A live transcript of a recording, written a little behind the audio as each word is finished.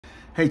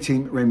Hey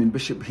team, Raymond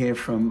Bishop here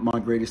from My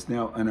Greatest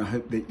Now, and I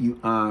hope that you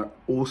are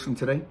awesome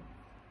today.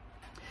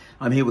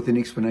 I'm here with an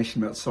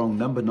explanation about song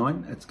number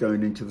 9. It's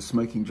going into the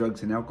smoking,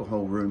 drugs and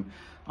alcohol room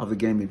of the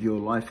Game of Your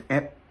Life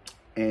app.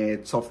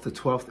 It's off the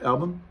 12th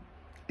album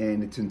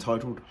and it's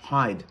entitled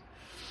Hide.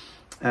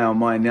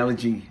 My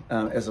analogy,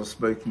 as I've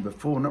spoken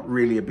before, not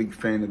really a big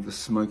fan of the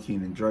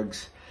smoking and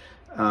drugs,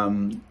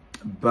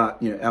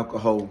 but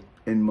alcohol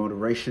in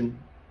moderation,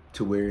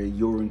 to where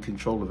you're in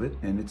control of it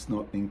and it's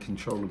not in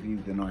control of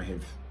you, then I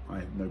have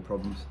no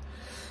problems.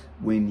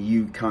 When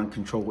you can't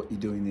control what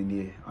you're doing,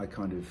 then I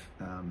kind of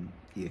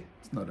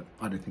it's not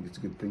I don't think it's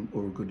a good thing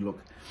or a good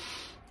look.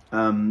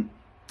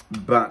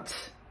 But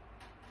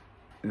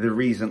the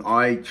reason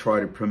I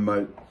try to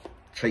promote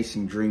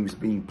chasing dreams,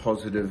 being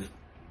positive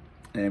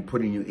and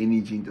putting your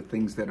energy into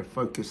things that are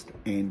focused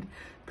and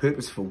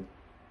purposeful,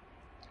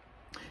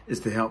 is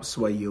to help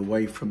sway you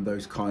away from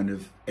those kind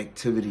of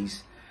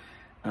activities.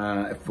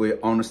 If we're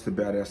honest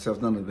about ourselves,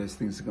 none of those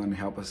things are going to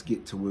help us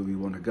get to where we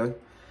want to go.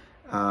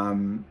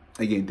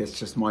 Again, that's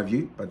just my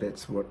view, but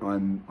that's what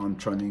I'm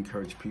trying to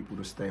encourage people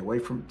to stay away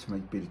from, to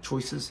make better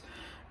choices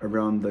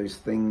around those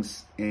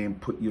things and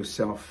put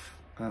yourself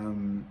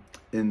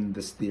in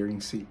the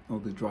steering seat or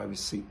the driver's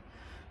seat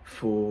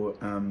for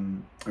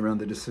around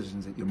the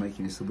decisions that you're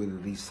making as to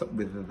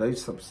whether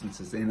those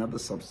substances and other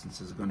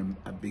substances are going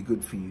to be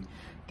good for you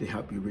to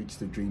help you reach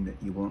the dream that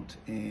you want,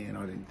 and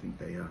I don't think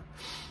they are.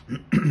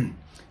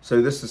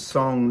 So this is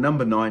song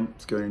number 9.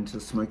 It's going into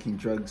the smoking,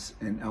 drugs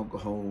and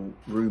alcohol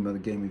room of the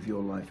Game of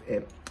Your Life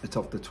app. It's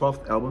off the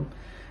 12th album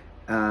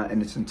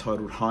and it's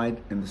entitled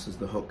Hide, and this is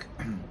the hook.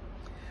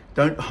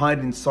 Don't hide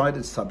inside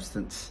a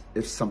substance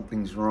if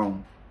something's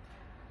wrong.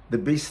 The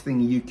best thing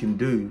you can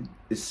do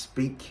is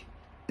speak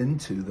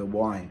into the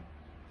why.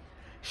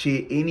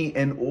 Share any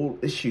and all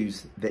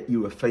issues that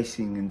you are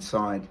facing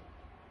inside.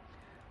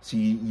 So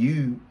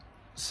you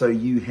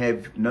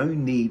have no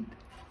need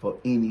for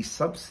any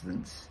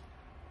substance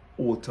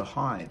or to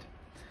hide.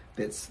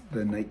 That's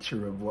the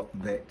nature of what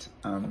that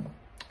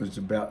is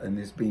about. And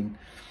there's been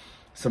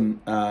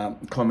some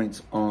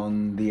comments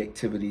on the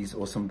activities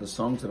or some of the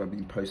songs that I've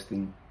been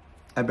posting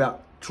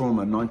about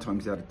trauma 9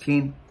 times out of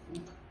 10.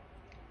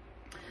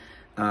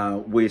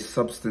 Where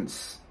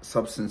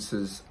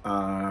substances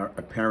are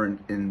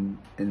apparent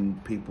in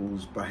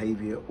people's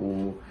behavior,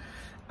 or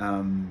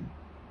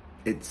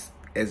it's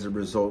as a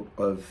result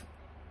of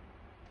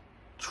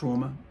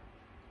trauma,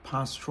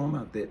 past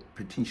trauma that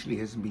potentially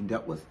hasn't been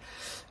dealt with.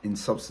 And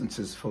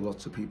substances for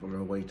lots of people are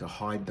a way to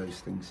hide those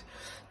things.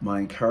 My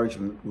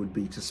encouragement would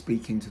be to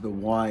speak into the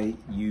why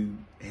you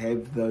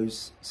have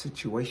those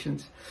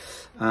situations.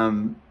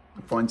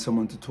 Find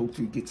someone to talk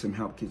to, get some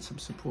help, get some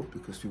support,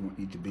 because we want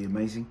you to be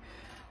amazing.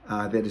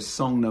 That is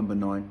song number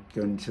 9,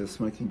 going into the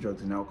smoking,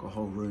 drugs and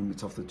alcohol room.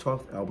 It's off the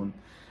 12th album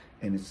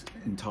and it's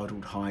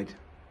entitled Hide.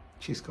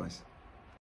 Cheers, guys.